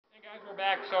Guys, we're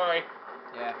back. Sorry.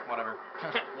 Yeah, whatever.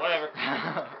 Whatever.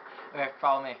 Okay,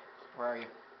 follow me. Where are you?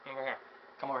 Over here.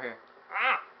 Come over here.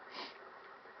 Ah!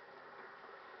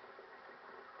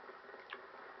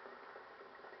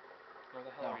 Where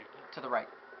the hell No, are you? to the right.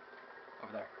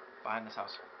 Over there. Behind this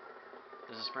house.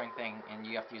 There's a spring thing, and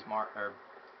you have to use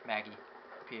Maggie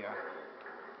up here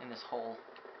in this hole.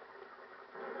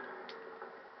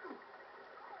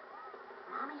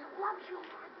 Mommy loves you,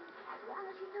 Maggie, as long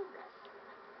as you do this.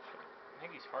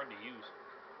 Maggie's hard to use.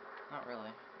 Not really.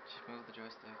 Just move the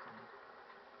joystick. And...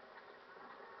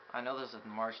 I know there's a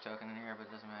March token in here, but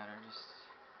it doesn't matter.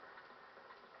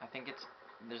 I think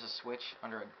there's a switch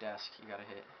under a desk you gotta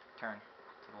hit. Turn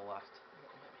to the left.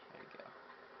 There you go.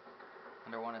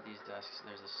 Under one of these desks,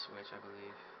 there's a switch, I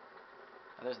believe.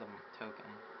 Oh, there's the token.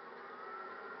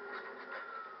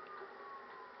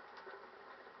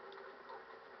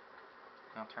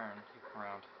 Now turn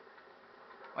around.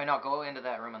 Wait, no, go into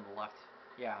that room on the left.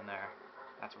 Yeah, in there.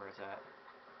 That's where it's at.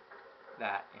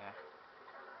 That, yeah.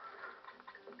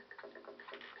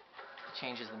 It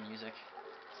changes the music.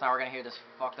 So now we're gonna hear this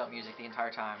fucked up music the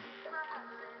entire time.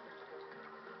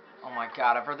 Oh my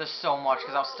god, I've heard this so much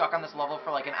because I was stuck on this level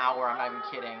for like an hour. I'm not even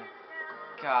kidding.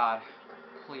 God,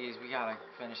 please, we gotta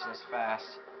finish this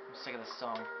fast. I'm sick of this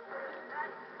song.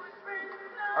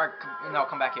 Alright, no,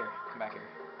 come back here. Come back here.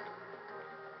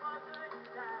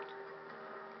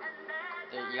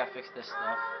 You gotta fix this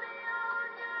stuff.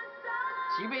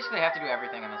 So you basically have to do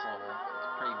everything in this level. It's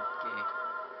pretty gay.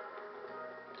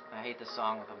 I hate this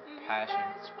song with a passion.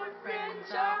 It's what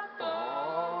friends are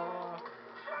for.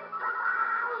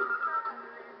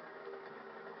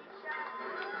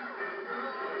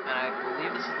 And I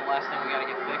believe this is the last thing we gotta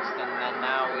get fixed, and then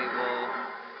now we will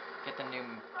get the new,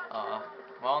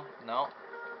 well, no.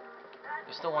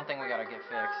 There's still one thing we gotta get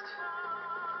fixed.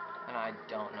 And I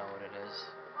don't know what it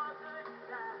is.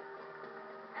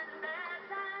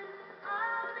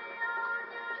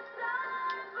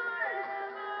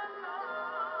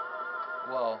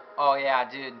 Whoa. Oh yeah,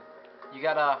 dude. You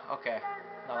gotta... Okay.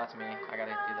 No, that's me. I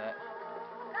gotta do that.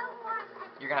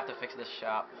 You're gonna have to fix this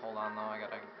shop. Hold on, though. I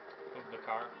gotta... Move the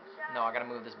car? No, I gotta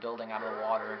move this building out of the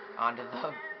water onto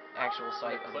the actual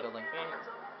site of the building.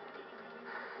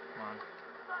 Come on.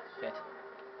 Fit.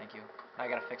 Thank you. I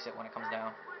gotta fix it when it comes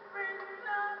down.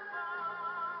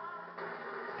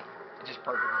 It just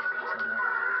perfectly fits in there.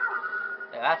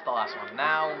 Yeah, that's the last one.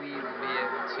 Now we will be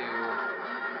able to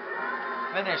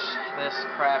finish this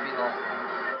crappy level.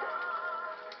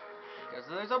 Because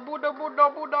there's a Buddha.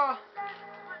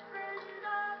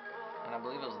 And I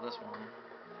believe it was this one.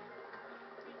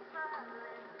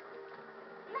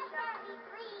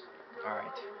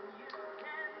 Alright.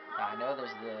 Now I know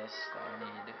there's this that I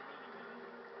need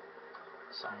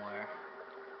somewhere.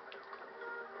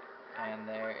 And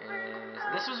there is...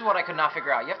 This is what I could not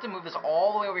figure out. You have to move this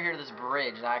all the way over here to this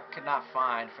bridge that I could not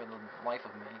find for the life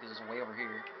of me because it's way over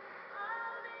here.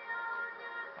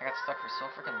 I got stuck for so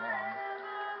freaking long.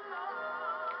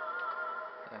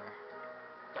 There.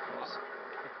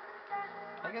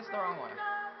 I think it's the wrong way.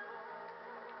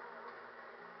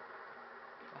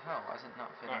 What the hell? Why is it not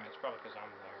fitting? Alright, it's probably because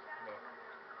I'm there.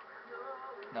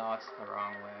 No, it's the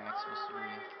wrong way. It's supposed to be...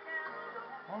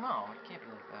 Well, no, it can't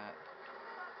be like that.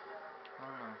 I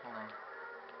don't know. Hold on.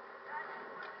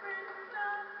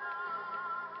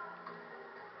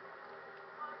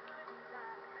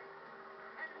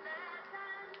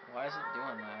 Why is it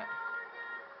doing that?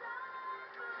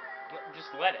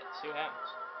 Just let it. See what happens.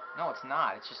 No, it's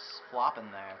not. It's just flopping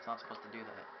there. It's not supposed to do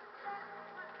that.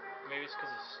 Maybe it's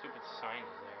because the stupid sign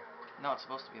is there. No, it's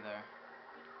supposed to be there.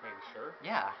 Are you sure?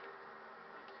 Yeah.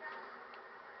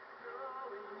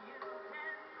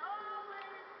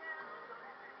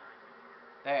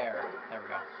 There. There we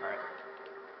go. Alright.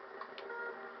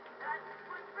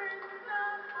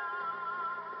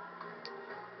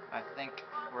 I think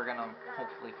we're gonna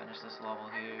hopefully finish this level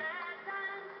here.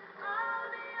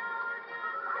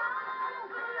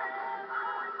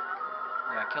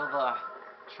 Yeah, kill the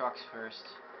trucks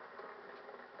first.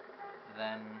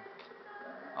 Then...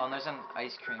 Oh, and there's an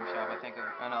ice cream shop, I think.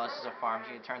 Oh no, this is a farm.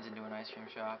 It turns into an ice cream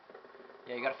shop.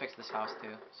 Yeah, you gotta fix this house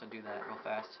too, so do that real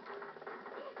fast.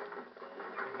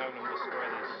 I'm having them destroy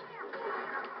these.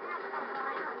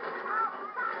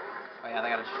 Oh yeah, they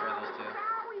gotta destroy those too.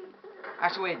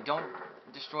 Actually, wait, don't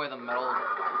destroy the metal,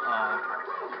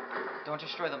 don't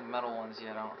destroy the metal ones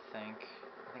yet, I don't think.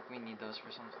 I think we need those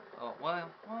for some... Oh, well,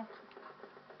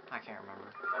 I can't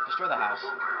remember. Destroy the house.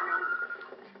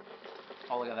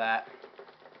 Oh, look at that.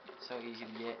 So easy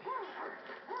to get.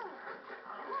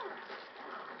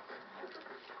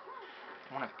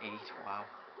 1 of 8, wow.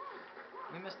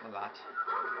 We missed a lot.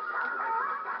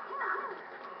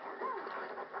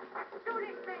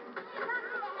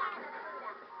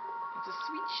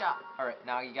 shot. Alright,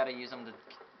 now you gotta use them to...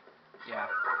 Yeah.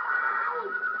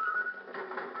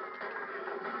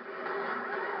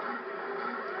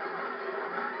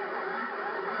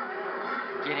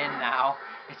 Get in now.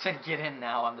 It said get in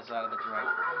now on the side of the truck.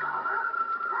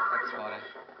 That's funny.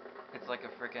 It's like a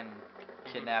frickin'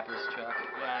 kidnapper's truck.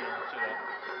 Yeah, I know. I see that.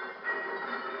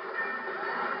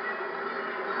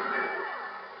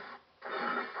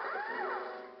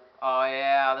 Oh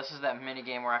yeah, this is that mini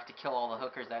game where I have to kill all the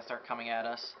hookers that start coming at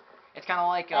us. It's kind of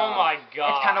like Oh my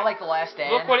god! It's kind of like The Last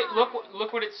Stand. Look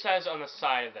what it says on the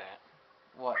side of that.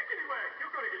 What?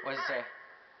 What does it say?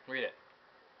 Read it.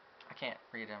 I can't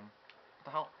read him. What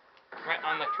the hell? Right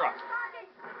on the truck.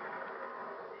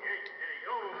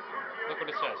 Look what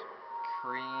it says.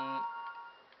 Cream.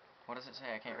 What does it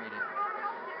say? I can't read it.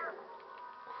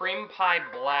 Cream Pie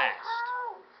Blast.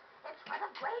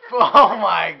 Oh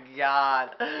my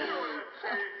god.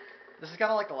 This is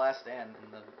kind of like The Last Stand.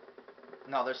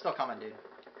 No, they're still coming, dude.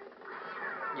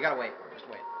 You gotta wait. Just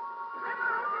wait.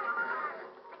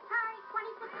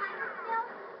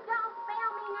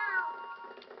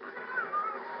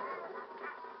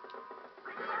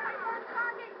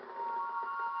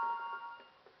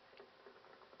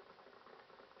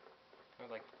 They're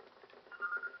like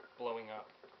blowing up.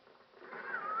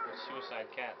 They're suicide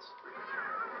cats.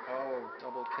 Oh,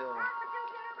 double kill.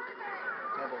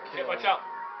 Double kill. Shit, watch out!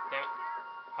 Damn it.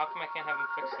 How come I can't have them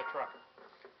fix the truck?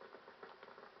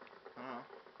 I don't know.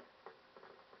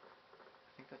 I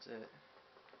think that's it.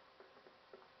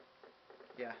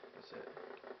 Yeah, that's it.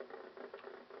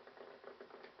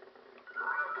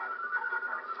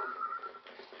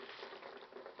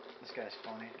 This guy's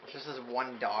funny. It's just this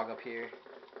one dog up here.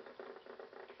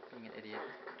 Being an idiot.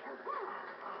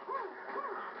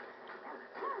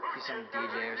 He's some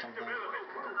DJ or something.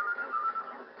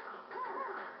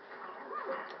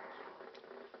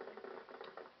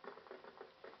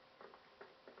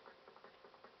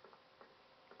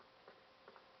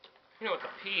 You know what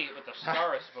the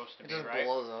star is supposed to It be, just right?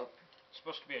 blows up. It's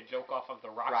supposed to be a joke off of the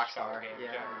Rockstar game.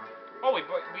 yeah. Oh, we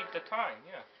beat the time,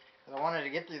 yeah. I wanted to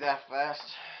get through that fast.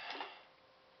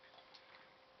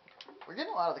 We're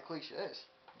getting a lot of the cliches.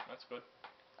 That's good.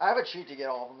 I have a cheat to get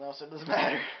all of them though, so it doesn't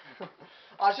matter.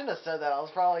 I shouldn't have said that. I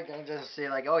was probably going to just say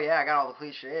like, oh yeah, I got all the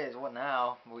cliches. What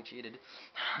now? We cheated.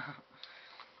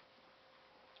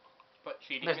 But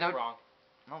cheating There's is no... wrong.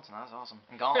 No, it's not. It's awesome.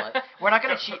 In Gauntlet, we're not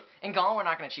gonna cheat. In Gauntlet, we're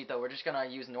not gonna cheat though. We're just gonna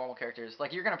use normal characters.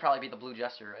 Like you're gonna probably be the Blue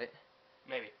Jester, right?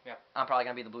 Maybe, yeah. I'm probably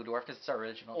gonna be the Blue Dwarf because it's our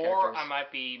original Or characters. I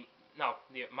might be... No,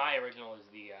 my original is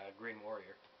the Green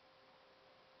Warrior.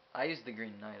 I used the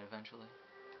Green Knight eventually.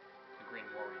 The Green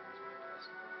Warrior is my best.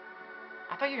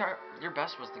 I thought your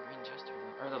best was the Green Jester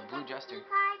or the Blue Jester.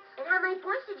 And how many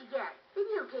points did you get?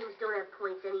 Video games don't have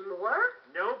points anymore.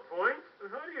 No points?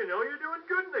 How do you know you're doing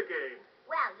good in the game?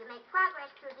 Well, you make progress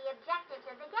through the objectives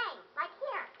of the game. Like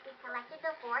here, we collected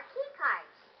the 4 key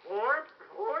cards. 4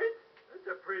 points? That's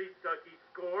a pretty sucky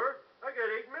score. I got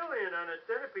 8 million on a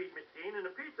centipede machine and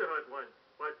a Pizza Hut one.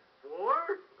 But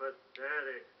 4?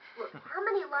 Pathetic. Look, how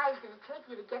many lives did it take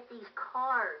you to get these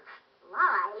cards?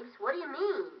 Lives? What do you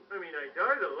mean? I mean, I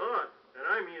died a lot, and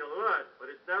I mean a lot,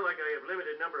 but it's not like I have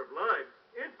limited number of lives.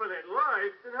 Infinite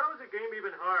lives? Then how is a game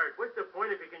even hard? What's the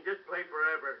point if you can just play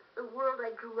forever? The world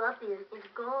I grew up in is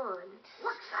gone.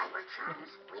 Look,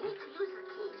 Cyberchums, we need to use the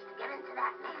keys to get into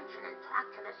that mansion and talk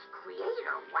to this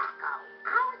creator wacko.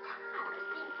 Our town is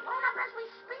being blown up as we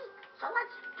speak, so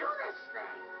let's do this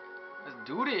thing. Let's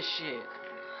do this shit.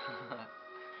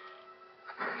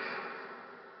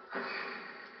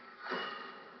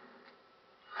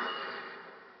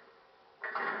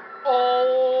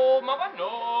 Oh, mama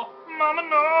no! Mama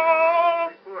no!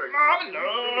 Boy, Mama in no!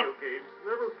 video games,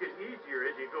 levels get easier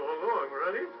as you go along,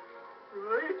 right?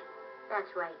 Right? That's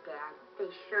right, Dad. They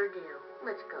sure do.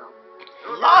 Let's go.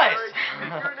 Lies! Stick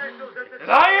your initials at the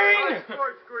Lying!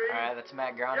 sport screen. Alright, that's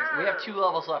Matt Grounding. We have 2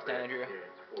 levels left, Andrew.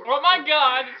 Oh my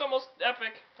god, it's almost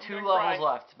epic. I'm 2 gonna levels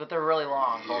cry. left, but they're really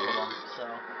long, both of them. So.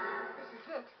 This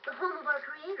is it. The home of our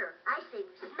creator. I say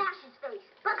smash his face,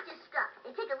 bust his stuff,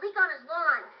 and take a leak on his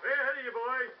lawn. Way ahead of you,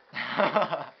 boys.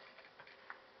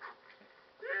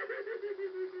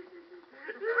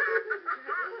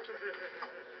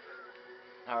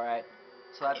 Alright,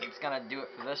 so that's gonna do it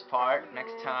for this part.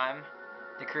 Next time,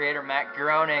 the creator Matt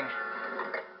Groening,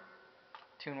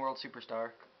 Toon World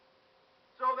Superstar.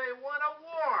 So they won a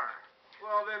war.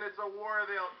 Well, then it's a war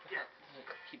they'll get.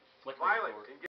 Keep flickering Violent forward. and